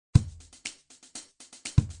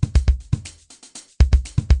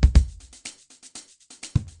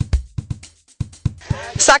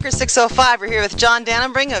Soccer 605, we're here with John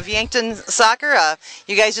Dannenbring of Yankton Soccer.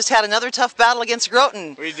 You guys just had another tough battle against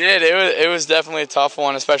Groton. We did. It was definitely a tough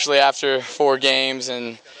one, especially after 4 games,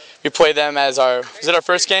 and we played them as was it our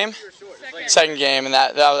first game? Second game, and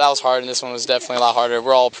that was hard, and this one was definitely a lot harder.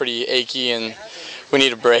 We're all pretty achy, and we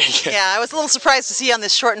need a break. Yeah, I was a little surprised to see you on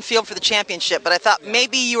this shortened field for the championship, but I thought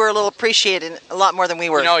maybe you were a little appreciated a lot more than we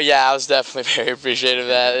were. You know, yeah, I was definitely very appreciative of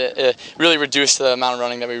that. It really reduced the amount of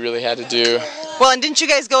running that we really had to do. Well, and didn't you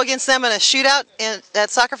guys go against them in a shootout at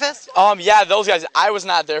Soccer Fest? Yeah, those guys, I was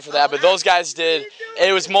not there for that, but those guys did.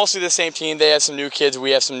 It was mostly the same team. They had some new kids,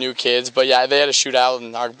 we have some new kids, but yeah, they had a shootout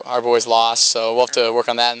and our boys lost, so we'll have to work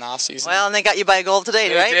on that in the offseason. Well, and they got you by a goal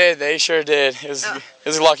today, right? They did, they sure did. It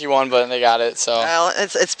was a lucky one, but they got it. So. Well,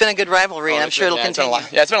 it's been a good rivalry, and I'm sure it'll continue.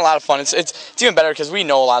 It's been a lot of fun. It's even better because we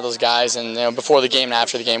know a lot of those guys, and before the game and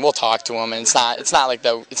after the game, we'll talk to them, and it's not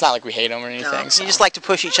like we hate them or anything. No, so. You just like to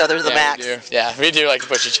push each other to the max. We do like to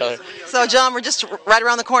push each other. So, John, we're just right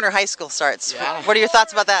around the corner. High school starts. Yeah. What are your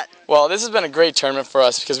thoughts about that? Well, this has been a great tournament for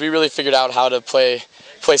us because we really figured out how to play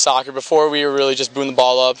soccer. Before, we were really just booing the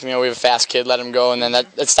ball up. We have a fast kid, let him go, and then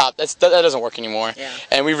that stopped. That doesn't work anymore. Yeah.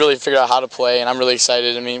 And we really figured out how to play, and I'm really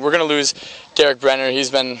excited. I mean, we're going to lose Derek Brenner. He's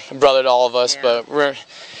been a brother to all of us, but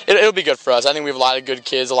it'll be good for us. I think we have a lot of good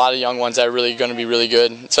kids, a lot of young ones that are really going to be really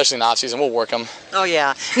good, especially in the off-season. We'll work them. Oh,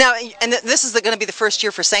 yeah. Now, and this is going to be the first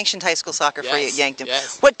year for sanctioned high school soccer for you at Yankton.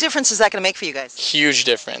 Yes. What difference is that going to make for you guys? Huge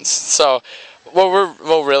difference. So,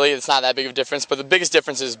 really, it's not that big of a difference, but the biggest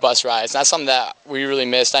difference is bus rides. That's something that we really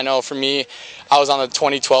missed. I know for me, I was on the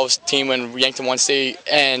 2012 team when Yankton won state,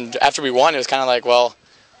 and after we won, it was kind of like, well,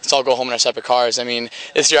 let's all go home in our separate cars. I mean,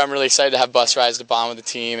 this year I'm really excited to have bus rides to bond with the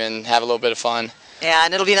team and have a little bit of fun. Yeah,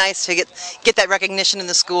 and it'll be nice to get that recognition in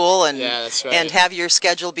the school and that's right. and have your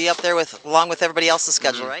schedule be up there along with everybody else's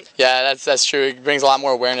schedule, right? Yeah, that's true. It brings a lot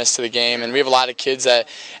more awareness to the game, and we have a lot of kids that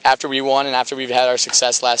after we won and after we've had our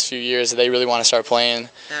success last few years, they really want to start playing.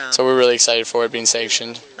 Yeah. So we're really excited for it being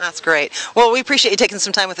sanctioned. That's great. Well, we appreciate you taking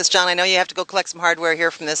some time with us, John. I know you have to go collect some hardware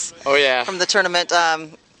here from this. Oh yeah. From the tournament.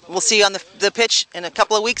 We'll see you on the pitch in a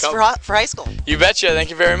couple of weeks for high school. You betcha.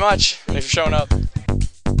 Thank you very much. Thanks for showing up.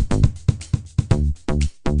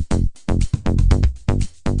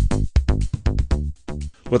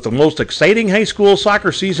 With the most exciting high school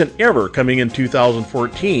soccer season ever coming in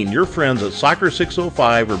 2014, your friends at Soccer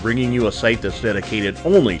 605 are bringing you a site that's dedicated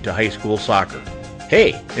only to high school soccer.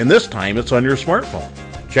 Hey, and this time it's on your smartphone.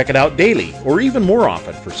 Check it out daily, or even more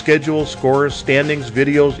often, for schedules, scores, standings,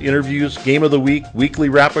 videos, interviews, game of the week, weekly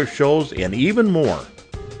wrap-up shows, and even more.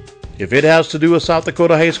 If it has to do with South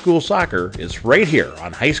Dakota high school soccer, it's right here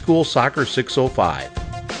on High School Soccer 605.